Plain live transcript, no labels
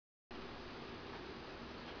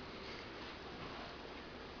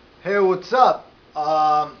Hey, what's up?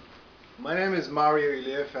 My name is Mario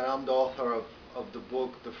Iliev, and I'm the author of the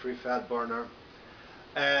book The Free Fat Burner.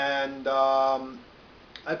 And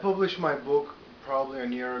I published my book probably a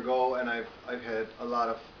year ago, and I've had a lot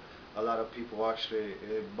of people actually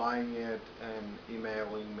buying it and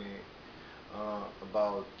emailing me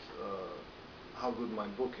about how good my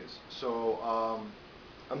book is. So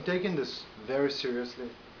I'm taking this very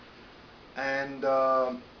seriously, and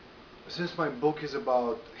since my book is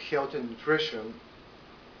about health and nutrition,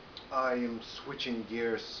 I am switching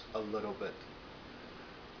gears a little bit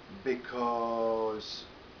because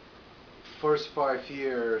first 5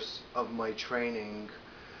 years of my training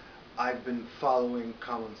I've been following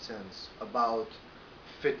common sense about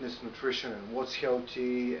fitness nutrition and what's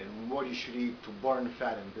healthy and what you should eat to burn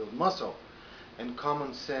fat and build muscle. And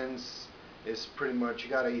common sense is pretty much you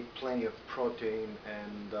gotta eat plenty of protein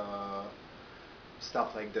and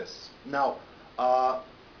stuff like this. Now, uh,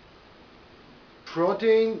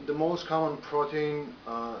 protein, the most common protein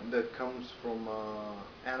that comes from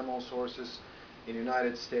animal sources in the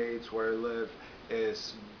United States where I live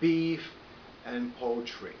is beef and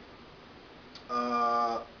poultry.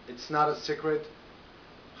 It's not a secret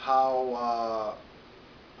how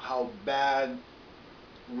bad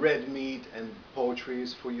red meat and poultry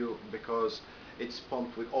is for you because it's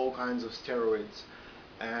pumped with all kinds of steroids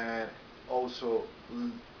and also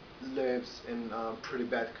lives in pretty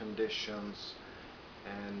bad conditions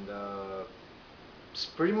and it's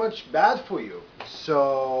pretty much bad for you.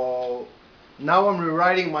 So now I'm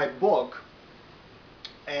rewriting my book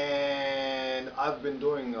and I've been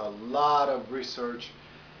doing a lot of research,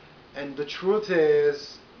 and the truth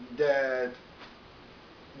is that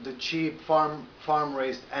the cheap farm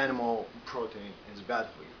raised animal protein is bad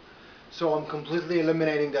for you. So I'm completely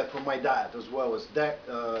eliminating that from my diet as well as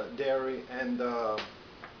dairy and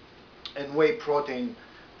whey protein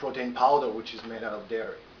powder, which is made out of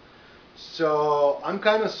dairy. So I'm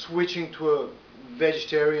kind of switching to a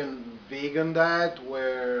vegetarian vegan diet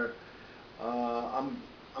where I'm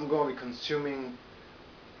going to be consuming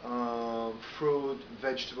fruit,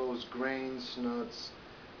 vegetables, grains, nuts,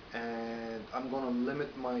 and I'm going to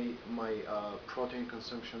limit my protein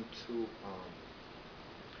consumption to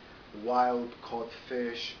wild caught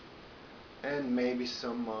fish and maybe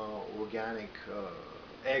some organic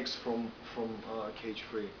eggs from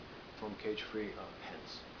cage-free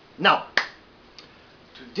hens. Now,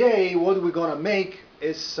 today what we're gonna make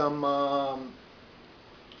is some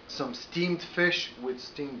steamed fish with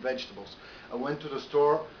steamed vegetables. I went to the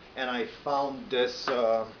store and I found this.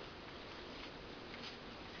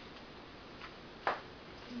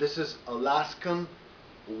 This is Alaskan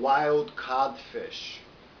wild cod fish.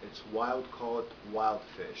 It's wild caught wild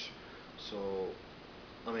fish. So,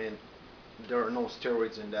 I mean, there are no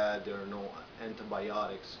steroids in that. There are no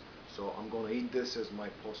antibiotics. So I'm gonna eat this as my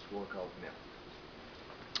post-workout meal.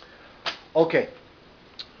 Okay,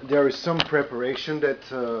 there is some preparation that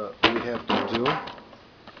we have to do.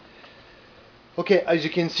 Okay, as you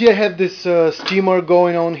can see, I have this steamer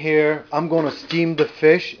going on here. I'm gonna steam the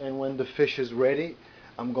fish, and when the fish is ready,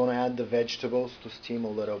 I'm gonna add the vegetables to steam a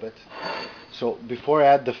little bit. So before I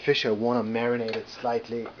add the fish, I wanna marinate it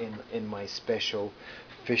slightly in my special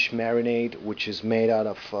fish marinade, which is made out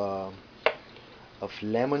of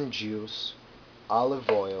lemon juice, olive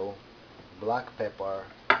oil, black pepper,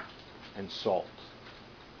 and salt.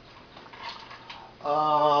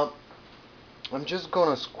 Uh, I'm just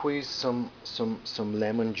gonna squeeze some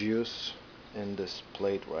lemon juice in this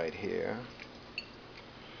plate right here.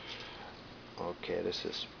 Okay, this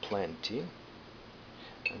is plenty.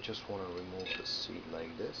 I just want to remove the seed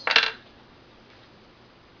like this.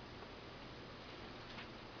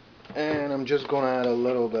 And I'm just gonna add a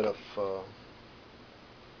little bit of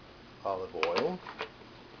olive oil.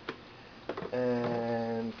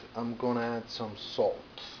 And I'm gonna add some salt.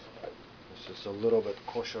 This is a little bit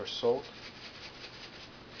kosher salt.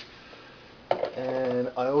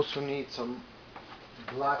 And I also need some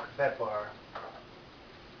black pepper.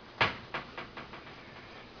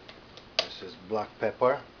 This is black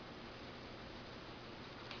pepper.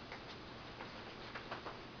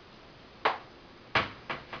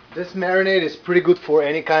 This marinade is pretty good for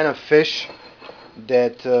any kind of fish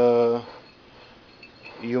that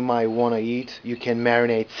you might want to eat. You can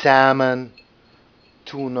marinate salmon,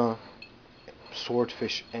 tuna,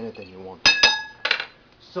 swordfish, anything you want.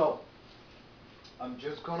 So I'm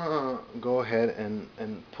just gonna go ahead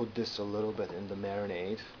and put this a little bit in the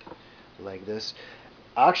marinade like this.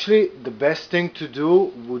 Actually, the best thing to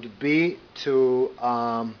do would be to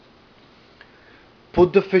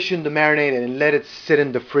put the fish in the marinade and let it sit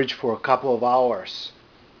in the fridge for a couple of hours.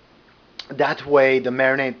 That way the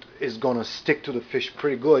marinade is gonna stick to the fish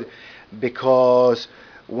pretty good, because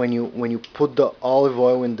when you put the olive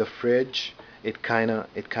oil in the fridge, it kind of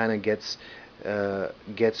gets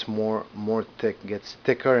more thick, gets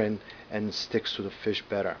thicker, and sticks to the fish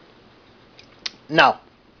better. Now,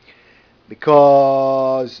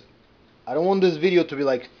 because I don't want this video to be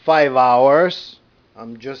like 5 hours,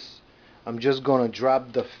 I'm just I'm just gonna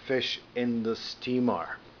drop the fish in the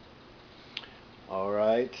steamer. All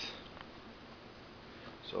right.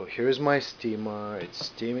 So here's my steamer. It's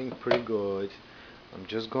steaming pretty good. I'm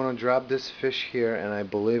just gonna drop this fish here, and I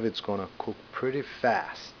believe it's gonna cook pretty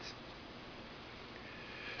fast.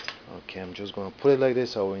 Okay, I'm just gonna put it like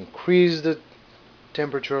this. I will increase the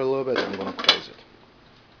temperature a little bit. I'm gonna close it.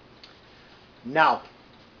 Now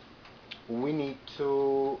we need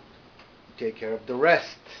to take care of the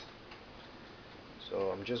rest.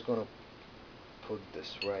 So I'm just gonna put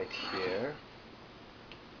this right here,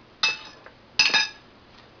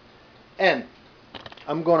 and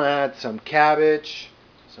I'm gonna add some cabbage,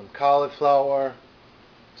 some cauliflower,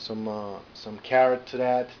 some carrot to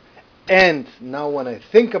that. And now when I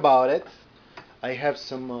think about it, I have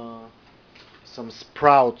some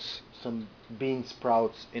sprouts, some bean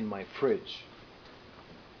sprouts in my fridge.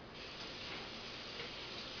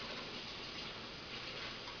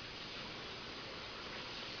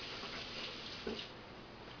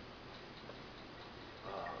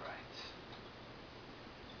 All right.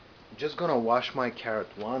 I'm just gonna wash my carrot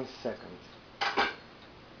 1 second.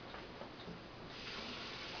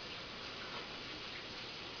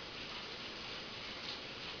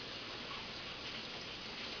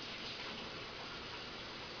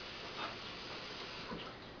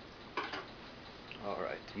 All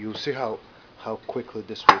right. You see how quickly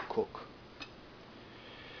this will cook.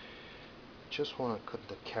 Just want to cut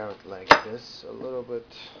the carrot like this a little bit.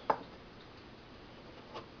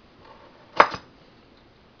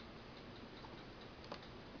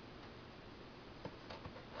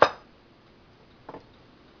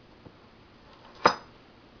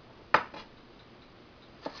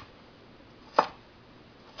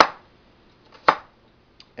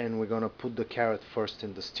 And we're gonna put the carrot first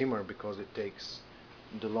in the steamer because it takes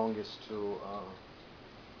the longest to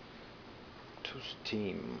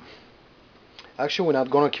steam. Actually, we're not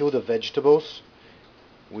gonna kill the vegetables.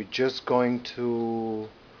 We're just going to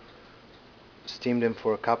steam them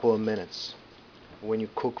for a couple of minutes. When you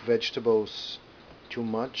cook vegetables too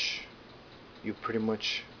much, you're pretty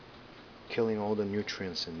much killing all the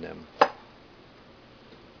nutrients in them.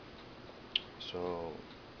 So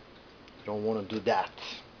you don't want to do that.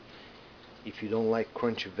 If you don't like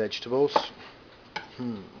crunchy vegetables,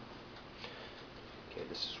 okay,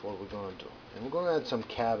 this is what we're gonna do. And we're gonna add some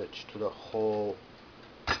cabbage to the whole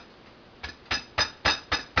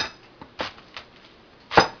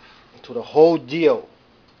deal.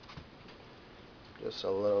 Just a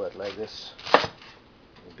little bit like this.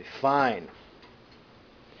 We'll be fine.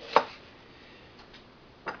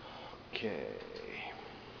 Okay.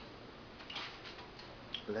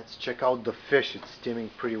 Let's check out the fish. It's steaming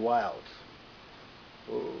pretty wild.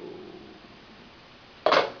 Oh.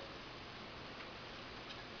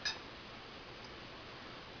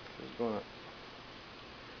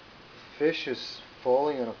 Fish is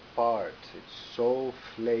falling apart. It's so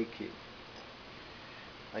flaky.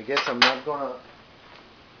 I guess I'm not gonna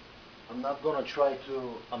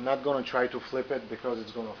try to flip it because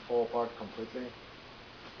it's gonna fall apart completely.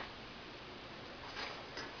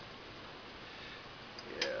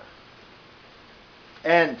 Yeah.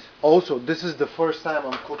 And also, this is the first time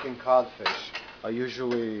I'm cooking codfish. I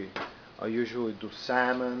usually do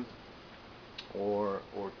salmon or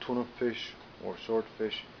tuna fish or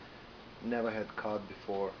swordfish. Never had cod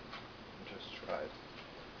before. Just tried.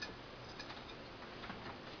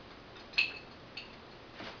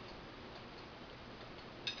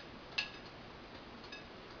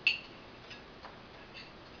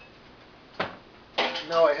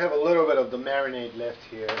 Now I have a little bit of the marinade left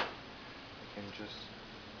here. I can just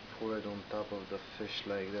pour it on top of the fish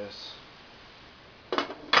like this.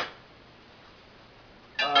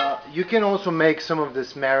 You can also make some of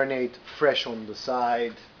this marinade fresh on the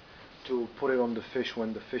side to put it on the fish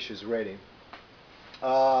when the fish is ready.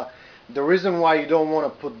 The reason why you don't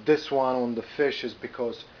want to put this one on the fish is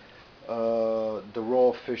because the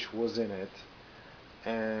raw fish was in it,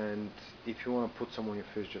 and if you want to put some on your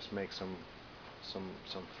fish, just make some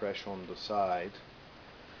fresh on the side,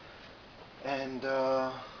 and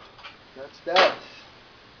that's that.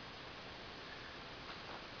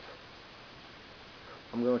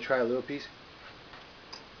 I'm gonna try a little piece.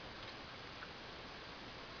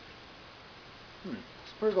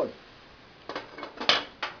 It's pretty good.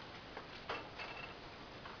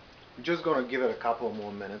 I'm just gonna give it a couple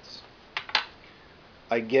more minutes.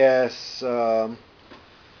 I guess I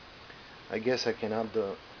can add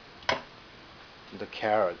the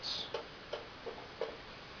carrots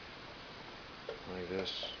like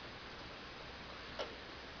this.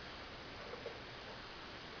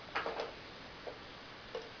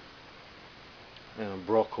 And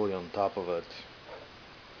broccoli on top of it.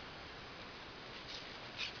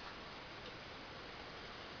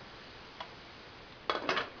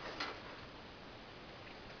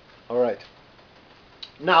 Alright.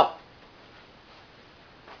 Now,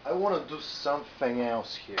 I want to do something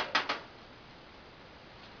else here.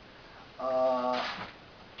 I'm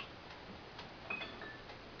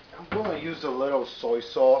going to use a little soy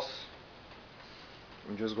sauce.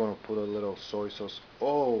 I'm just going to put a little soy sauce.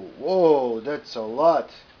 Oh, whoa, that's a lot.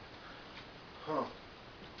 Huh.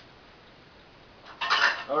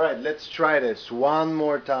 Alright, let's try this one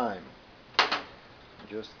more time.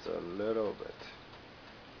 Just a little bit.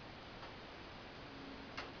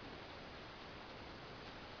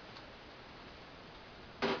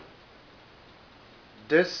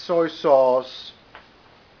 This soy sauce,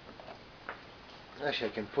 actually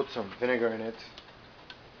I can put some vinegar in it.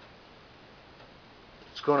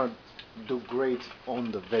 It's gonna do great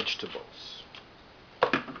on the vegetables.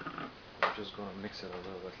 I'm just gonna mix it a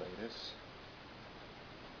little bit like this.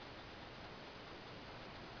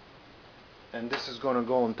 And this is gonna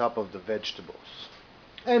go on top of the vegetables.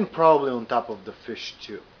 And probably on top of the fish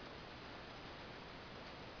too.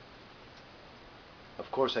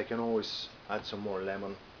 Of course I can always add some more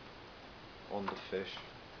lemon on the fish.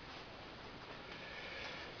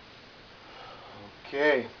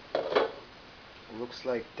 Okay. Looks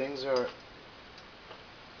like things are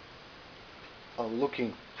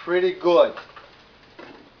looking pretty good.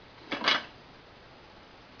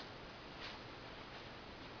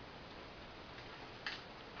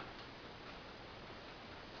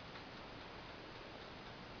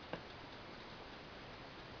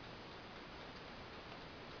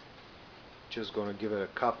 Just gonna give it a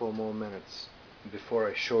couple more minutes before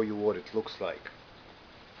I show you what it looks like.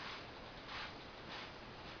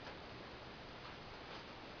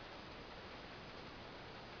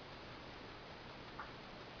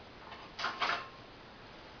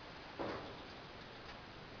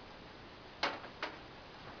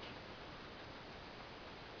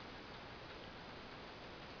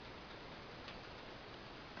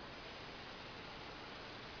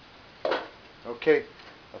 Okay,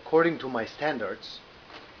 according to my standards,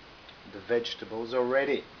 the vegetables are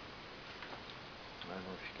ready. I don't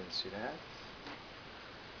know if you can see that.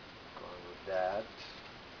 Going with that.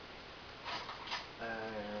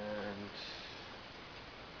 And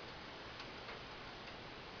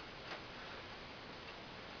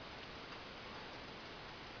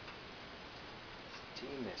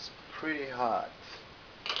steam is pretty hot.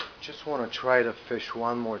 Just want to try the fish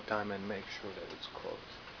one more time and make sure that it's cooked.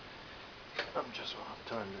 I'm just going to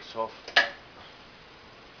turn this off.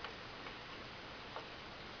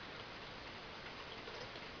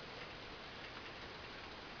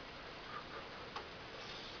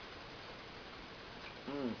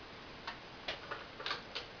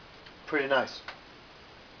 Pretty nice.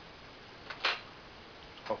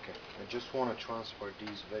 Okay, I just want to transfer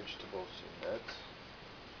these vegetables in that.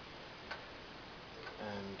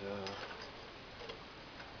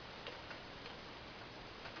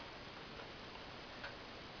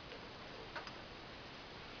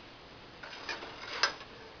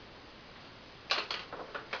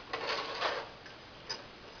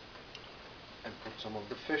 And put some of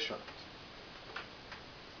the fish on it.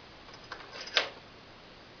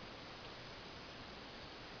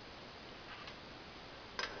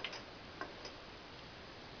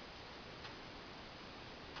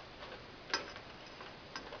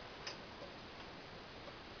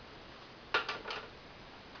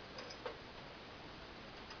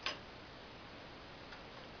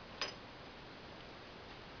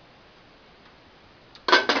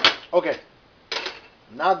 Okay,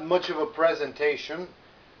 not much of a presentation,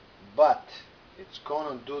 but it's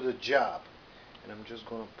gonna do the job. And I'm just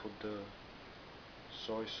gonna put the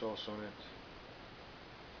soy sauce on it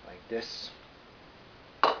like this.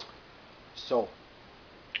 So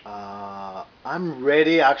I'm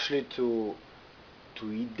ready actually to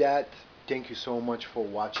eat that. Thank you so much for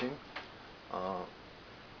watching.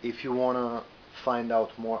 If you wanna find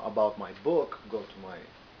out more about my book, go to my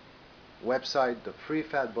website,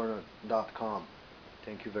 thefreefatburner.com.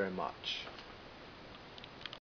 Thank you very much.